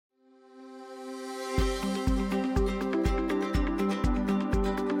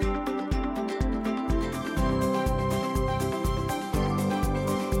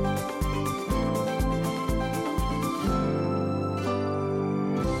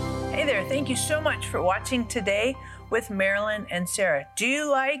Hey there, thank you so much for watching today with Marilyn and Sarah. Do you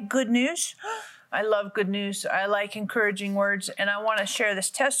like good news? I love good news. I like encouraging words, and I want to share this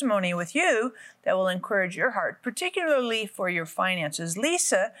testimony with you that will encourage your heart, particularly for your finances.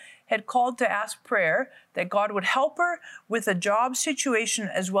 Lisa had called to ask prayer that God would help her with a job situation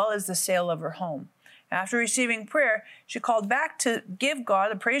as well as the sale of her home. After receiving prayer, she called back to give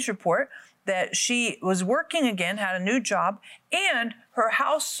God a praise report that she was working again, had a new job, and her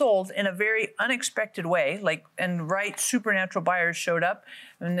house sold in a very unexpected way, and right supernatural buyers showed up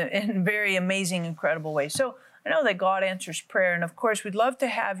in very amazing, incredible ways. So I know that God answers prayer, and of course, we'd love to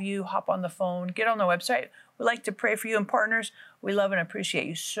have you hop on the phone, get on the website. We'd like to pray for you, and partners, we love and appreciate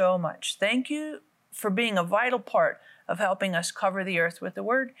you so much. Thank you for being a vital part of helping us cover the earth with the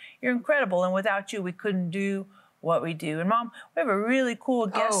Word. You're incredible, and without you, we couldn't do what we do. And Mom, we have a really cool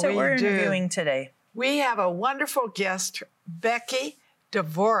guest that we're interviewing today. We have a wonderful guest, Becky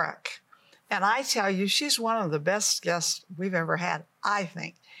Dvorak. And I tell you, she's one of the best guests we've ever had, I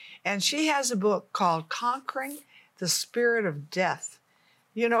think. And she has a book called Conquering the Spirit of Death.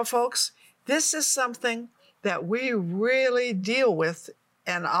 You know, folks, this is something that we really deal with,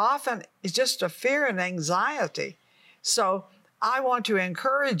 and often it's just a fear and anxiety. So I want to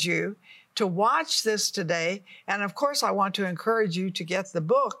encourage you to watch this today. And of course, I want to encourage you to get the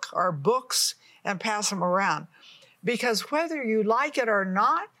book or books and pass them around. Because whether you like it or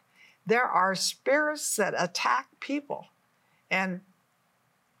not, there are spirits that attack people. And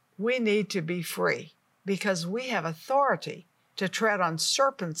we need to be free because we have authority to tread on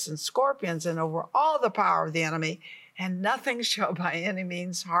serpents and scorpions and over all the power of the enemy, and nothing shall by any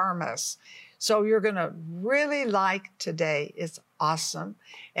means harm us. So you're going to really like today. It's awesome.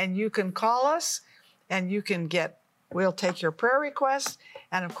 And you can call us and we'll take your prayer request.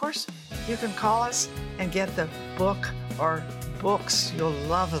 And of course, you can call us and get the book or books. You'll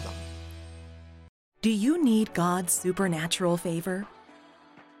love them. Do you need God's supernatural favor?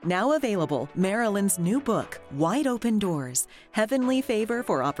 Now available, Marilyn's new book, Wide Open Doors, Heavenly Favor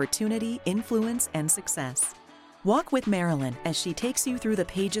for Opportunity, Influence, and Success. Walk with Marilyn as she takes you through the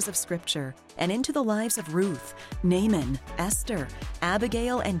pages of Scripture and into the lives of Ruth, Naaman, Esther,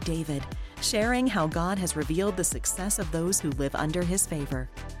 Abigail, and David, sharing how God has revealed the success of those who live under His favor.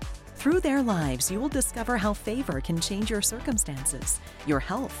 Through their lives, you will discover how favor can change your circumstances, your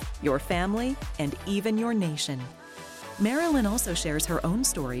health, your family, and even your nation. Marilyn also shares her own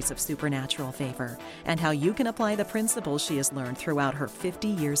stories of supernatural favor and how you can apply the principles she has learned throughout her 50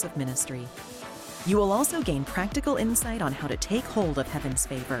 years of ministry. You will also gain practical insight on how to take hold of heaven's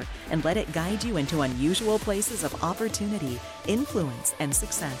favor and let it guide you into unusual places of opportunity, influence, and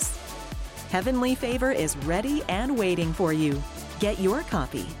success. Heavenly Favor is ready and waiting for you. Get your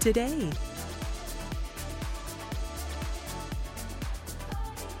copy today.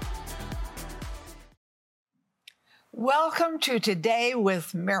 Welcome to Today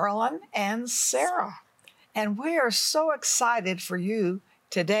with Marilyn and Sarah. And we are so excited for you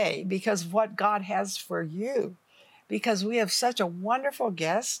today because of what God has for you. Because we have such a wonderful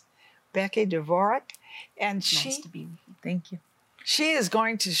guest, Becky Dvorak. And Nice to be with you. Thank you. She is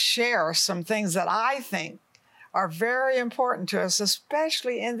going to share some things that I think are very important to us,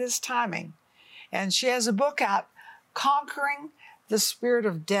 especially in this timing. And she has a book out, Conquering the Spirit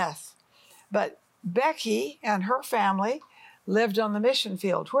of Death. But Becky and her family lived on the mission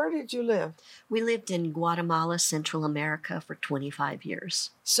field. Where did you live? We lived in Guatemala, Central America for 25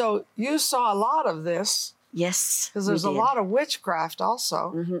 years. So you saw a lot of this. Yes, because there's a lot of witchcraft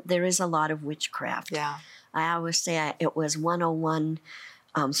also. Mm-hmm. There is a lot of witchcraft. Yeah. I always say it was 101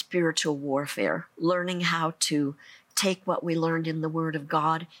 spiritual warfare, learning how to take what we learned in the Word of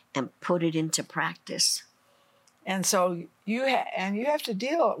God and put it into practice. And so you have to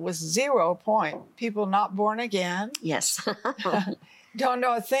deal with 0 point, people not born again. Yes. Don't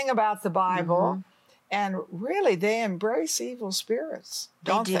know a thing about the Bible. And really, they embrace evil spirits,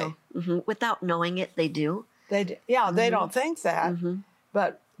 don't they? Do. Mm-hmm. Without knowing it, they do. They don't think that.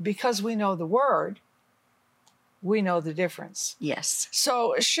 But because we know the Word, we know the difference. Yes.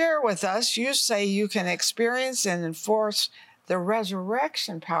 So share with us. You say you can experience and enforce the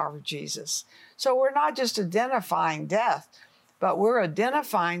resurrection power of Jesus. So we're not just identifying death, but we're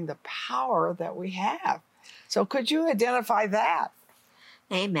identifying the power that we have. So could you identify that?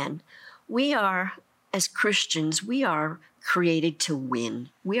 Amen. We are, as Christians, we are created to win.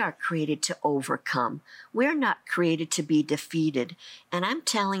 We are created to overcome. We're not created to be defeated. And I'm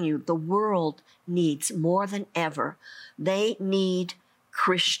telling you, the world needs more than ever. They need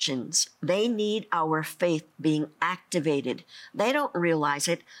Christians. They need our faith being activated. They don't realize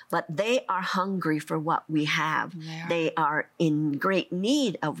it, but they are hungry for what we have. Yeah. They are in great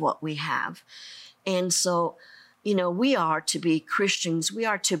need of what we have. And so, you know, we are to be Christians. We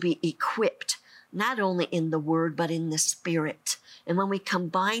are to be equipped, not only in the Word, but in the Spirit. And when we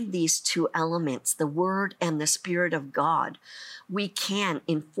combine these two elements, the Word and the Spirit of God, we can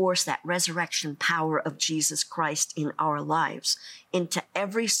enforce that resurrection power of Jesus Christ in our lives into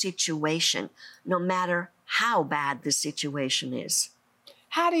every situation, no matter how bad the situation is.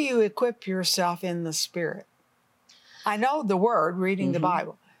 How do you equip yourself in the Spirit? I know the Word, reading the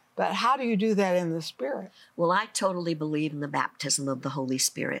Bible, but how do you do that in the Spirit? Well, I totally believe in the baptism of the Holy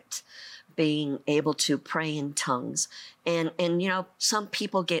Spirit, being able to pray in tongues. And you know, some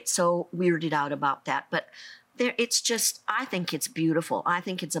people get so weirded out about that, but it's just, I think it's beautiful. I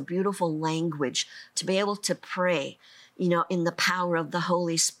think it's a beautiful language to be able to pray, you know, in the power of the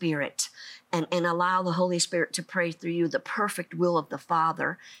Holy Spirit, and allow the Holy Spirit to pray through you the perfect will of the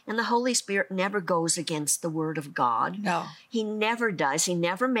Father. And the Holy Spirit never goes against the Word of God. No. He never does. He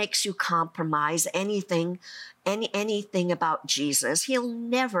never makes you compromise anything about Jesus. He'll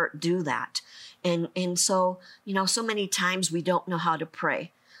never do that. And so, you know, so many times we don't know how to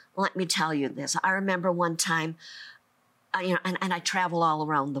pray. Let me tell you this. I remember one time, you know, and I travel all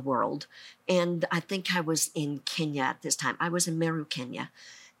around the world. And I think I was in Kenya at this time. I was in Meru, Kenya.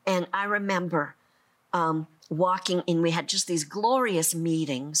 And I remember walking in, we had just these glorious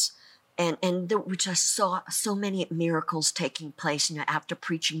meetings, and we just saw so many miracles taking place, you know, after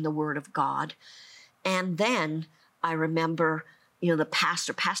preaching the Word of God. And then I remember, you know, the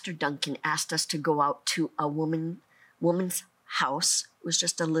Pastor Duncan asked us to go out to a woman's house. It was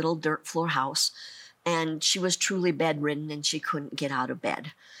just a little dirt floor house. And she was truly bedridden and she couldn't get out of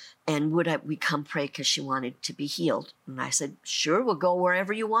bed. And would we come pray because she wanted to be healed? And I said, sure, we'll go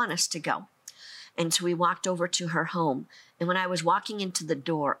wherever you want us to go. And so we walked over to her home. And when I was walking into the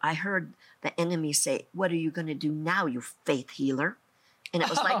door, I heard the enemy say, what are you going to do now, you faith healer? And it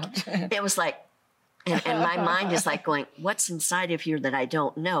was like, and my mind is like going, what's inside of here that I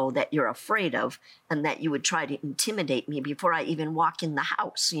don't know, that you're afraid of, and that you would try to intimidate me before I even walk in the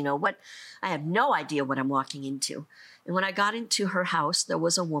house? You know what? I have no idea what I'm walking into. And when I got into her house, there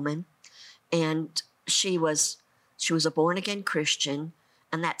was a woman, and she was a born-again Christian,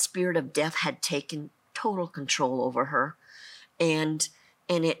 and that spirit of death had taken total control over her. And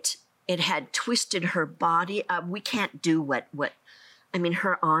it had twisted her body. We can't do what I mean,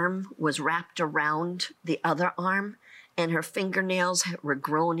 her arm was wrapped around the other arm, and her fingernails were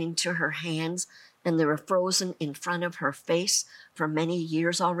grown into her hands, and they were frozen in front of her face for many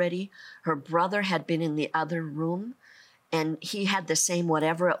years already. Her brother had been in the other room, and he had the same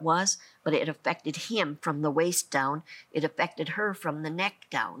whatever it was, but it affected him from the waist down. It affected her from the neck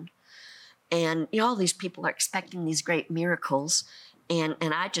down. And, you know, all these people are expecting these great miracles. And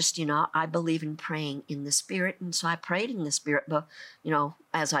I just, you know, I believe in praying in the Spirit. And so I prayed in the Spirit, but, you know,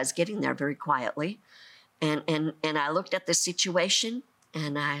 as I was getting there very quietly. And I looked at the situation,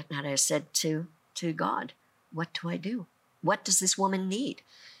 and I said to God, what do I do? What does this woman need?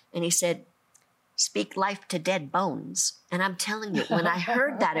 And he said, speak life to dead bones. And I'm telling you, when I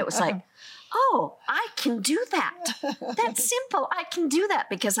heard that, it was like, oh, I can do that. That's simple. I can do that,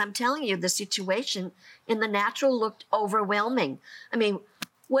 because I'm telling you, the situation in the natural looked overwhelming. I mean,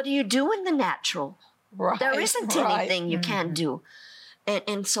 what do you do in the natural? Right, there isn't anything you can do.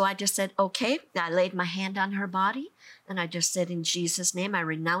 And so I just said, okay. I laid my hand on her body, and I just said, in Jesus' name, I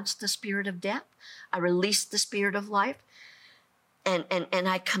renounce the spirit of death. I release the spirit of life. And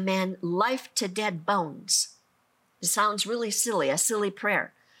I command life to dead bones. It sounds really silly, a silly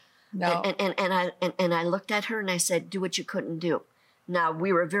prayer. No. And I looked at her and I said, do what you couldn't do. Now,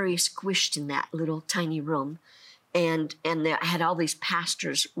 we were very squished in that little tiny room. And I had all these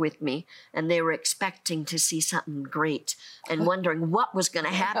pastors with me, and they were expecting to see something great and wondering what was going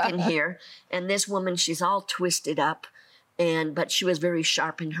to happen here. And this woman, she's all twisted up, but she was very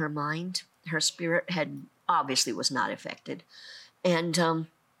sharp in her mind. Her spirit obviously was not affected. And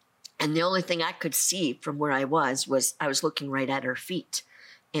the only thing I could see from where I was I was looking right at her feet.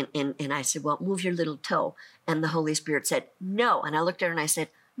 And I said, well, move your little toe. And the Holy Spirit said, no. And I looked at her and I said,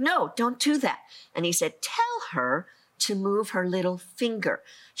 no, don't do that. And he said, tell her to move her little finger.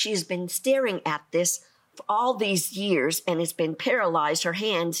 She's been staring at this for all these years, and it's been paralyzed, her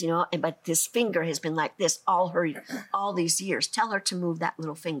hands, you know, but this finger has been like this all these years. Tell her to move that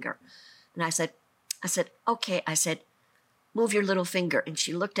little finger. And I said, okay. I said, Move your little finger. And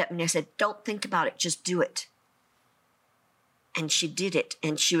she looked at me and I said, don't think about it, just do it. And she did it.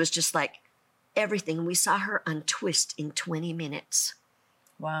 And she was just like everything. And we saw her untwist in 20 minutes.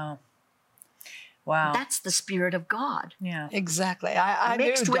 Wow. Wow. That's the Spirit of God. Yeah. Exactly. I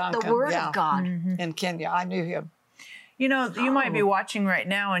mixed knew with Duncan, the Word of God. in Kenya. I knew him. You know, you might be watching right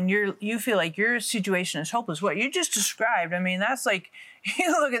now and you feel like your situation is hopeless. What you just described, I mean, that's like, you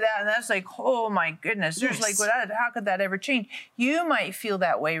look at that and that's like, oh my goodness, there's Yes. like, how could that ever change? You might feel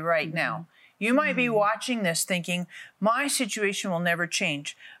that way right now. You might be watching this thinking, my situation will never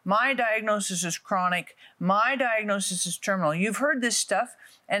change. My diagnosis is chronic. My diagnosis is terminal. You've heard this stuff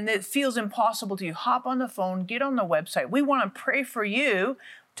and it feels impossible to you. Hop on the phone, get on the website. We want to pray for you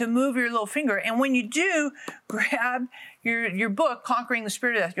to move your little finger. And when you do, grab your book, Conquering the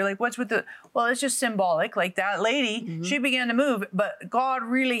Spirit of Death. You're like, what's with the, well, it's just symbolic. Like that lady, she began to move, but God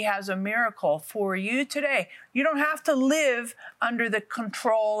really has a miracle for you today. You don't have to live under the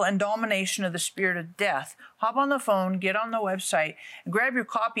control and domination of the spirit of death. Hop on the phone, get on the website, and grab your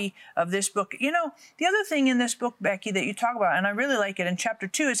copy of this book. You know, the other thing in this book, Becky, that you talk about, and I really like it, in chapter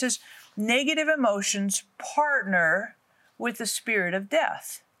 2, it says, negative emotions partner with the spirit of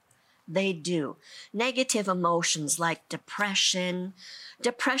death. They do. Negative emotions like depression.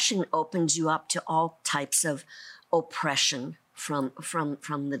 Depression opens you up to all types of oppression from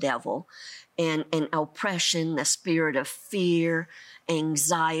the devil. And oppression, the spirit of fear,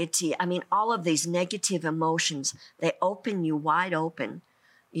 anxiety. I mean, all of these negative emotions, they open you wide open,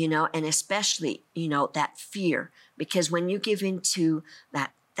 you know, and especially, you know, that fear. Because when you give into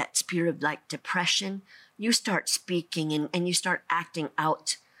that spirit of like depression, you start speaking and you start acting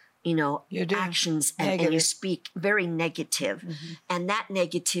out, you know, actions and you speak very negative. And that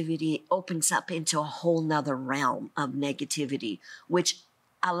negativity opens up into a whole nother realm of negativity, which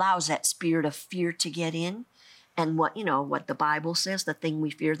allows that spirit of fear to get in. And what the Bible says, the thing we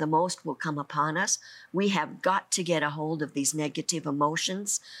fear the most will come upon us. We have got to get a hold of these negative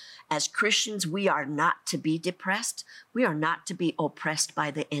emotions. As Christians, we are not to be depressed. We are not to be oppressed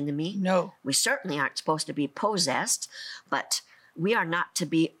by the enemy. No. We certainly aren't supposed to be possessed, but we are not to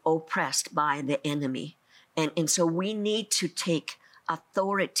be oppressed by the enemy. And so we need to take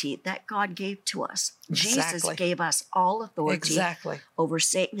authority that God gave to us. Exactly. Jesus gave us all authority over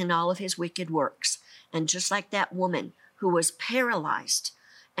Satan and all of his wicked works. And just like that woman who was paralyzed,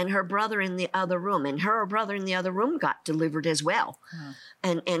 and her brother in the other room, and her brother in the other room got delivered as well.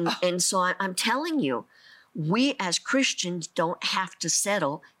 And so I'm telling you, we as Christians don't have to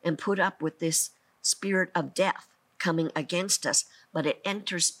settle and put up with this spirit of death coming against us, but it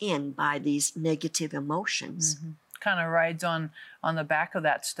enters in by these negative emotions. Kind of rides on the back of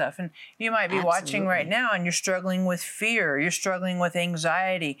that stuff. And you might be watching right now and you're struggling with fear, you're struggling with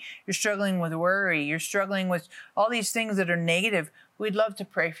anxiety, you're struggling with worry, you're struggling with all these things that are negative. We'd love to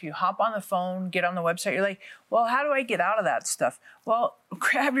pray for you. Hop on the phone, get on the website. You're like, well, how do I get out of that stuff? Well,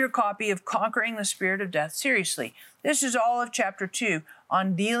 grab your copy of Conquering the Spirit of Death. Seriously, this is all of chapter 2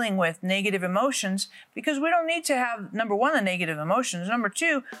 on dealing with negative emotions, because we don't need to have, number 1, the negative emotions. Number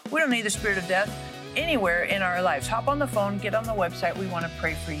 2, we don't need the spirit of death anywhere in our lives. Hop on the phone, get on the website. We want to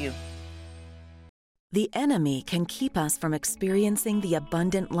pray for you. The enemy can keep us from experiencing the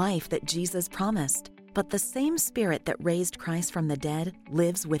abundant life that Jesus promised. But the same Spirit that raised Christ from the dead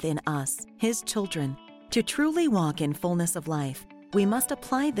lives within us, His children. To truly walk in fullness of life, we must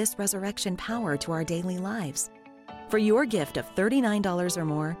apply this resurrection power to our daily lives. For your gift of $39 or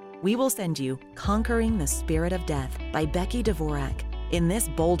more, we will send you Conquering the Spirit of Death by Becky Dvorak. In this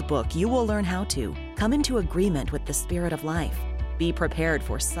bold book, you will learn how to come into agreement with the Spirit of life, be prepared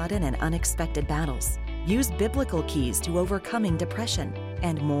for sudden and unexpected battles, use biblical keys to overcoming depression,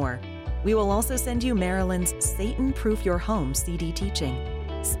 and more. We will also send you Marilyn's Satan Proof Your Home CD teaching,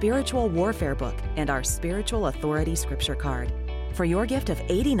 Spiritual Warfare book, and our Spiritual Authority Scripture card. For your gift of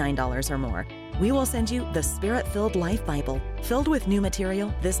 $89 or more, we will send you the Spirit-Filled Life Bible. Filled with new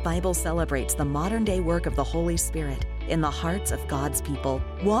material, this Bible celebrates the modern-day work of the Holy Spirit in the hearts of God's people.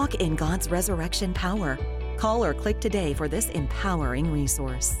 Walk in God's resurrection power. Call or click today for this empowering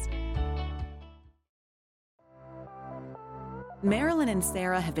resource. Marilyn and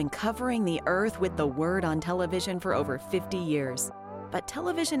Sarah have been covering the earth with the Word on television for over 50 years. But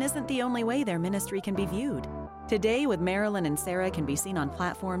television isn't the only way their ministry can be viewed. Today with Marilyn and Sarah can be seen on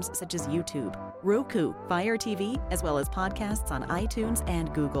platforms such as YouTube, Roku, Fire TV, as well as podcasts on iTunes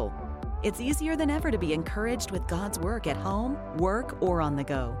and Google. It's easier than ever to be encouraged with God's work at home, work, or on the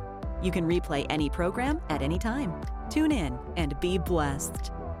go. You can replay any program at any time. Tune in and be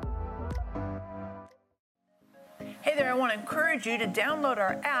blessed. Hey there, I want to encourage you to download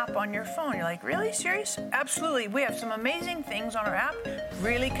our app on your phone. You're like, really? Serious? Absolutely. We have some amazing things on our app,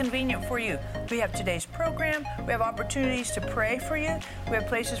 really convenient for you. We have today's program. We have opportunities to pray for you. We have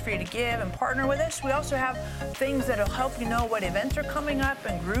places for you to give and partner with us. We also have things that will help you know what events are coming up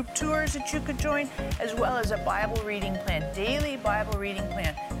and group tours that you could join, as well as a Bible reading plan, daily Bible reading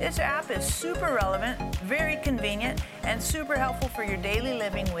plan. This app is super relevant, very convenient, and super helpful for your daily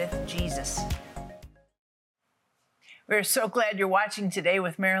living with Jesus. We're so glad you're watching today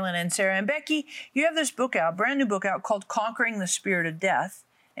with Marilyn and Sarah. And Becky, you have this book out, brand new book out called Conquering the Spirit of Death.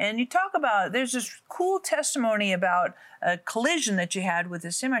 And you talk about, there's this cool testimony about a collision that you had with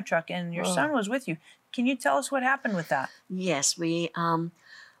a semi-truck and your son was with you. Can you tell us what happened with that? Yes, we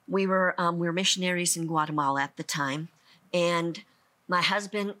were missionaries in Guatemala at the time. And my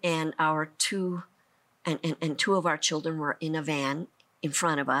husband and our two of our children were in a van in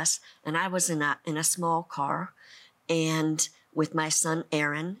front of us. And I was in a small car. And with my son,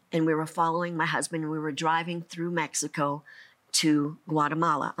 Aaron, and we were following my husband, and we were driving through Mexico to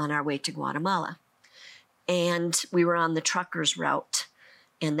Guatemala, on our way to Guatemala. And we were on the truckers' route,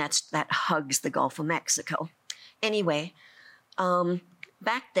 and that hugs the Gulf of Mexico. Anyway,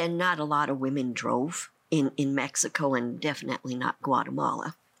 back then, not a lot of women drove in Mexico, and definitely not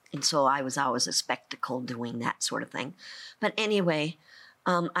Guatemala. And so I was always a spectacle doing that sort of thing. But anyway,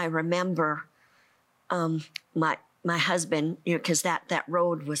 I remember my husband, because that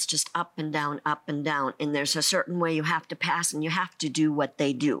road was just up and down, and there's a certain way you have to pass, and you have to do what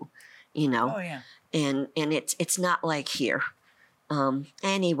they do, Oh, yeah. And it's not like here.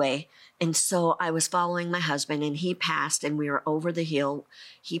 Anyway, and so I was following my husband, and he passed, and we were over the hill.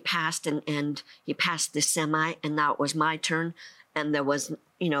 He passed, and he passed the semi, and now it was my turn, and there was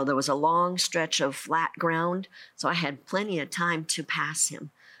a long stretch of flat ground, so I had plenty of time to pass him.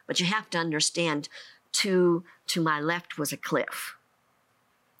 But you have to understand, to my left was a cliff.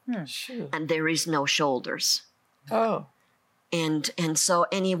 And there is no shoulders. Oh. And so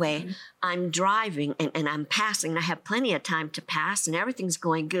anyway, I'm driving and I'm passing. And I have plenty of time to pass, and everything's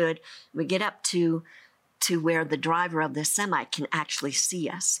going good. We get up to where the driver of the semi can actually see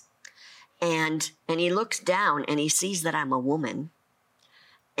us. And he looks down and he sees that I'm a woman.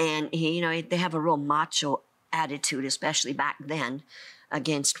 And they have a real macho attitude, especially back then,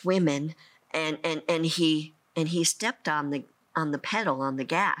 against women. And he stepped on the pedal, on the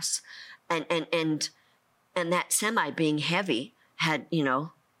gas, and that semi, being heavy, had a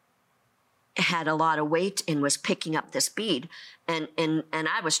lot of weight and was picking up the speed, and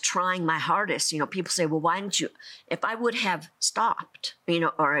I was trying my hardest. People say, well, why didn't you? If I would have stopped,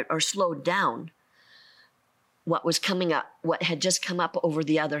 or slowed down, what had just come up over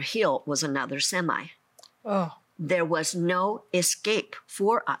the other hill was another semi. Oh. There was no escape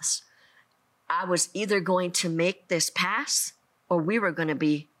for us. I was either going to make this pass, or we were going to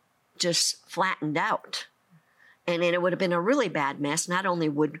be just flattened out. And then it would have been a really bad mess. Not only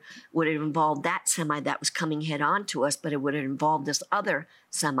would it involve that semi that was coming head on to us, but it would have involved this other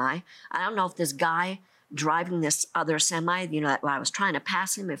semi. I don't know if this guy driving this other semi, that when I was trying to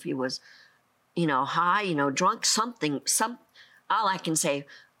pass him, if he was, high, drunk, all I can say,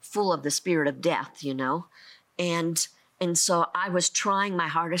 full of the spirit of death, And so I was trying my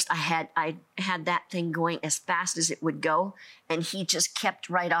hardest. I had that thing going as fast as it would go, and he just kept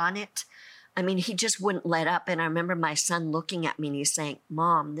right on it. I mean, he just wouldn't let up. And I remember my son looking at me and he's saying,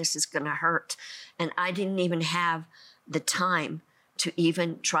 Mom, this is going to hurt. And I didn't even have the time to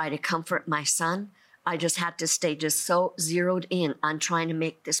even try to comfort my son. I just had to stay just so zeroed in on trying to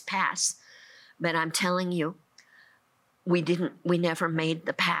make this pass. But I'm telling you, we never made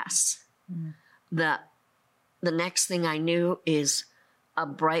the pass. The next thing I knew is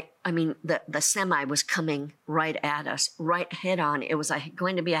the semi was coming right at us, right head on. It was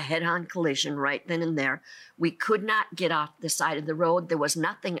going to be a head-on collision right then and there. We could not get off the side of the road. There was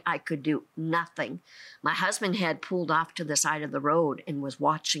nothing I could do, nothing. My husband had pulled off to the side of the road and was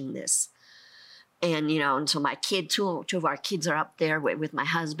watching this. And, and so my kid, two of our kids are up there with my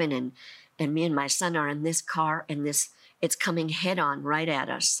husband, and me and my son are in this car, and it's coming head on right at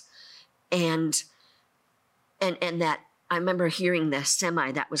us. And that I remember hearing the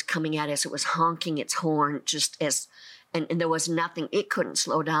semi that was coming at us. It was honking its horn and there was nothing. It couldn't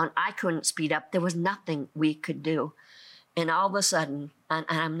slow down. I couldn't speed up. There was nothing we could do. And all of a sudden, and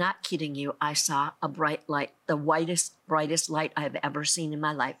I'm not kidding you, I saw a bright light, the brightest light I've ever seen in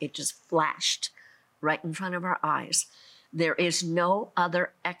my life. It just flashed right in front of our eyes. There is no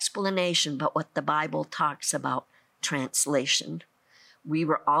other explanation but what the Bible talks about, translation. We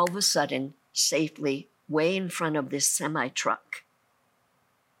were all of a sudden safely way in front of this semi-truck.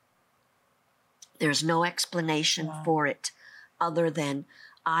 There's no explanation for it other than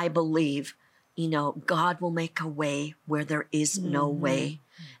I believe, God will make a way where there is no way.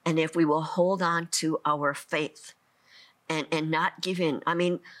 And if we will hold on to our faith and not give in. I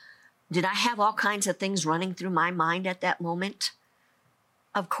mean, did I have all kinds of things running through my mind at that moment?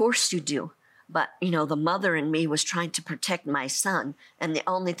 Of course you do. But, the mother in me was trying to protect my son. And the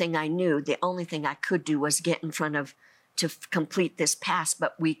only thing I knew, the only thing I could do was get in front of, to complete this pass.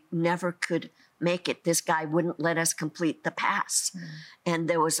 But we never could make it. This guy wouldn't let us complete the pass.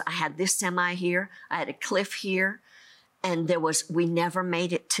 And I had this semi here. I had a cliff here. And we never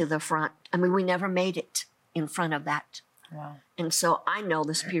made it to the front. I mean, we never made it in front of that. Wow. And so I know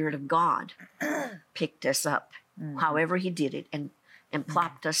the Spirit of God picked us up, however he did it, and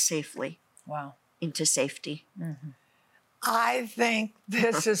plopped us safely into safety. I think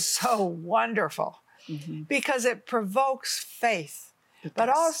this is so wonderful because it provokes faith, but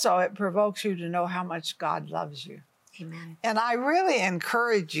also it provokes you to know how much God loves you. Amen. And I really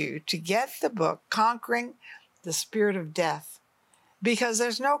encourage you to get the book, Conquering the Spirit of Death, because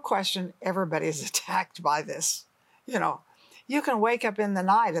there's no question everybody's attacked by this. You can wake up in the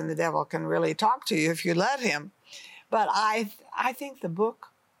night and the devil can really talk to you if you let him. But I think the book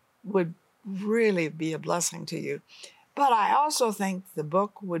would really be a blessing to you. But I also think the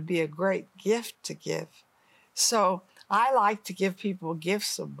book would be a great gift to give. So I like to give people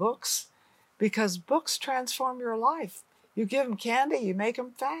gifts of books because books transform your life. You give them candy, you make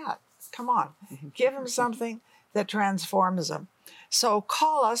them fat. Come on, give them something that transforms them. So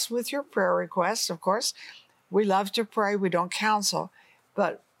call us with your prayer requests, of course. We love to pray, we don't counsel,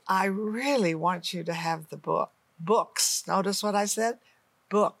 but I really want you to have the books. Notice what I said?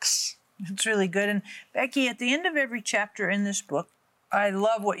 Books. It's really good. And Becky, at the end of every chapter in this book, I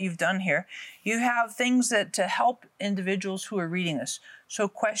love what you've done here. You have things to help individuals who are reading this. So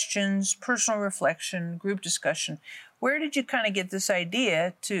questions, personal reflection, group discussion. Where did you kind of get this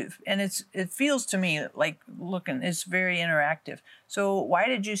idea and it feels to me like it's very interactive. So why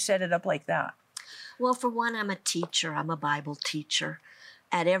did you set it up like that? Well, for one, I'm a teacher. I'm a Bible teacher.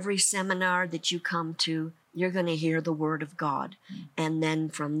 At every seminar that you come to, you're going to hear the Word of God. And then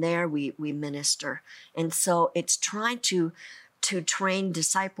from there, we minister. And so it's trying to train,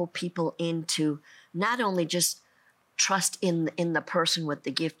 disciple people into not only just trust in the person with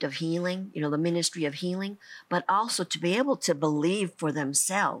the gift of healing, the ministry of healing, but also to be able to believe for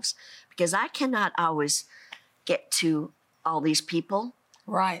themselves. Because I cannot always get to all these people.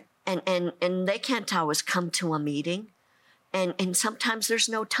 Right. And they can't always come to a meeting. And sometimes there's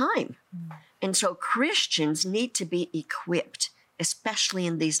no time. And so Christians need to be equipped, especially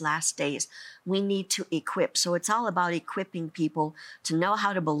in these last days. We need to equip. So it's all about equipping people to know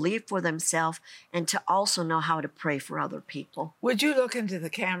how to believe for themselves and to also know how to pray for other people. Would you look into the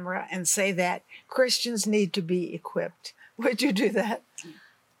camera and say that Christians need to be equipped? Would you do that?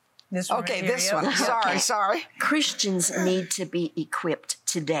 This one. Okay, this one. Sorry. Christians need to be equipped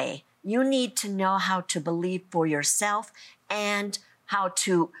today. You need to know how to believe for yourself and how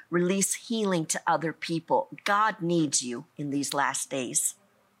to release healing to other people. God needs you in these last days.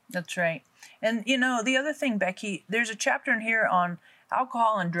 That's right. And, the other thing, Becky, there's a chapter in here on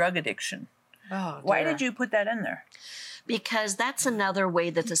alcohol and drug addiction. Oh, dear. Why did you put that in there? Because that's another way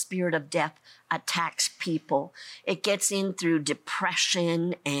that the spirit of death attacks people. It gets in through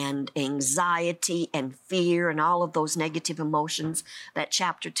depression and anxiety and fear and all of those negative emotions that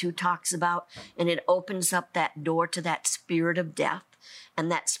chapter 2 talks about. And it opens up that door to that spirit of death. And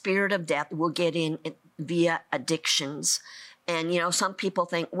that spirit of death will get in via addictions. And, some people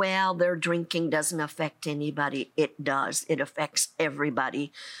think, well, their drinking doesn't affect anybody. It does. It affects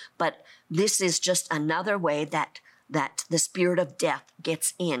everybody. But this is just another way that the spirit of death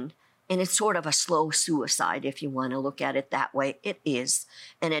gets in. And it's sort of a slow suicide, if you want to look at it that way. It is.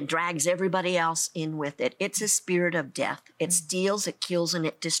 And it drags everybody else in with it. It's a spirit of death. It steals, it kills, and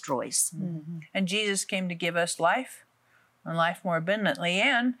it destroys. Mm-hmm. And Jesus came to give us life and life more abundantly.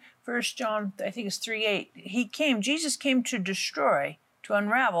 And 1 John, I think it's 3:8, Jesus came to destroy, to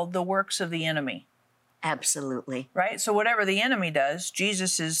unravel the works of the enemy. Absolutely. Right? So whatever the enemy does,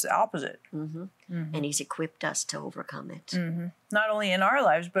 Jesus is the opposite. Mm-hmm. Mm-hmm. And he's equipped us to overcome it. Mm-hmm. Not only in our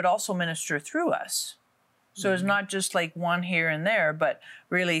lives, but also minister through us. So it's not just like one here and there, but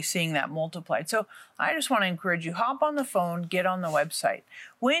really seeing that multiplied. So I just want to encourage you, hop on the phone, get on the website.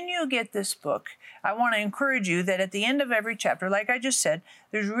 When you get this book, I want to encourage you that at the end of every chapter, like I just said,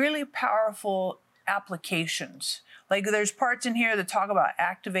 there's really powerful applications. Like there's parts in here that talk about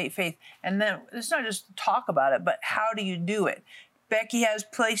activate faith. And then it's not just talk about it, but how do you do it? Becky has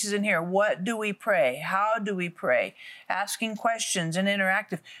places in here. What do we pray? How do we pray? Asking questions and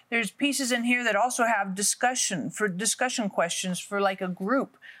interactive. There's pieces in here that also have discussion questions for like a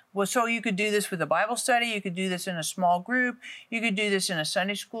group. Well, so you could do this with a Bible study. You could do this in a small group. You could do this in a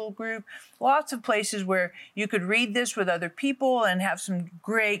Sunday school group. Lots of places where you could read this with other people and have some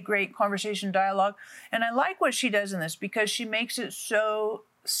great, great conversation dialogue. And I like what she does in this because she makes it so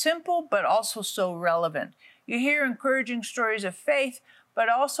simple, but also so relevant. You hear encouraging stories of faith, but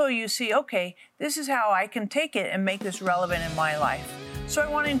also you see, okay, this is how I can take it and make this relevant in my life. So I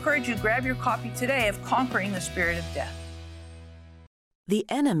want to encourage you, grab your copy today of Conquering the Spirit of Death. The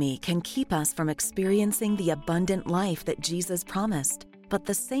enemy can keep us from experiencing the abundant life that Jesus promised. But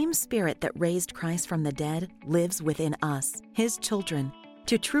the same Spirit that raised Christ from the dead lives within us, His children.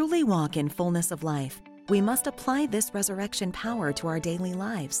 To truly walk in fullness of life, we must apply this resurrection power to our daily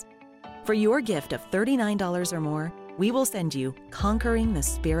lives. For your gift of $39 or more, we will send you Conquering the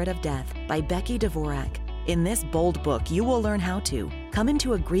Spirit of Death by Becky Dvorak. In this bold book, you will learn how to come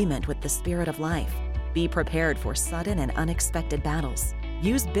into agreement with the Spirit of life, be prepared for sudden and unexpected battles,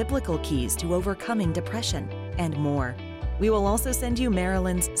 use biblical keys to overcoming depression, and more. We will also send you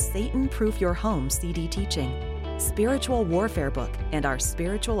Marilyn's Satan-Proof Your Home CD teaching, Spiritual Warfare book, and our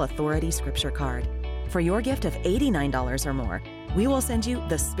Spiritual Authority Scripture card. For your gift of $89 or more, we will send you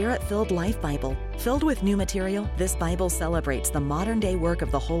the Spirit-Filled Life Bible. Filled with new material, this Bible celebrates the modern-day work of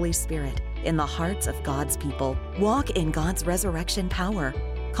the Holy Spirit in the hearts of God's people. Walk in God's resurrection power.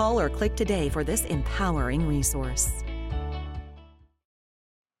 Call or click today for this empowering resource.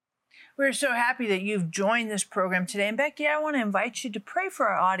 We're so happy that you've joined this program today. And Becky, I want to invite you to pray for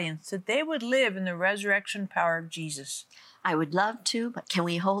our audience that they would live in the resurrection power of Jesus. I would love to, but can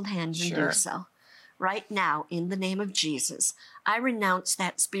we hold hands and Sure. do so? Right now, in the name of Jesus, I renounce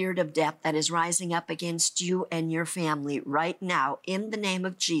that spirit of death that is rising up against you and your family right now, in the name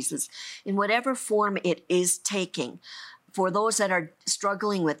of Jesus, in whatever form it is taking. For those that are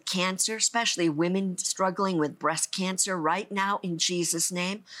struggling with cancer, especially women struggling with breast cancer right now, in Jesus'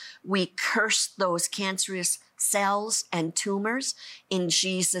 name, we curse those cancerous cells and tumors. In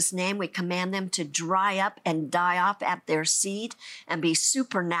Jesus' name, we command them to dry up and die off at their seed and be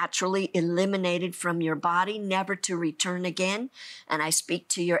supernaturally eliminated from your body, never to return again. And I speak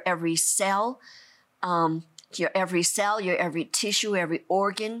to your every cell, your every tissue, every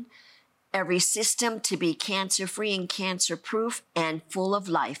organ, every system to be cancer-free and cancer-proof and full of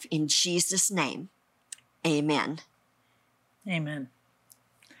life. In Jesus' name, amen. Amen.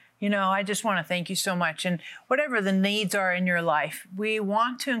 You know, I just want to thank you so much. And whatever the needs are in your life, we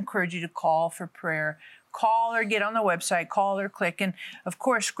want to encourage you to call for prayer. Call or get on the website, call or click. And of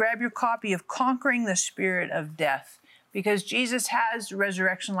course, grab your copy of Conquering the Spirit of Death, because Jesus has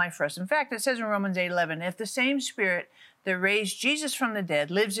resurrection life for us. In fact, it says in Romans 8:11, if the same Spirit that raised Jesus from the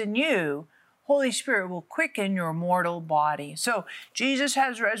dead lives in you, Holy Spirit will quicken your mortal body. So Jesus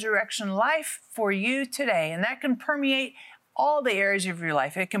has resurrection life for you today, and that can permeate all the areas of your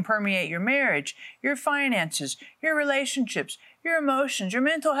life. It can permeate your marriage, your finances, your relationships, your emotions, your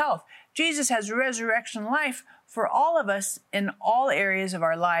mental health. Jesus has resurrection life for all of us in all areas of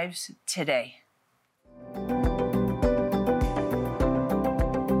our lives today.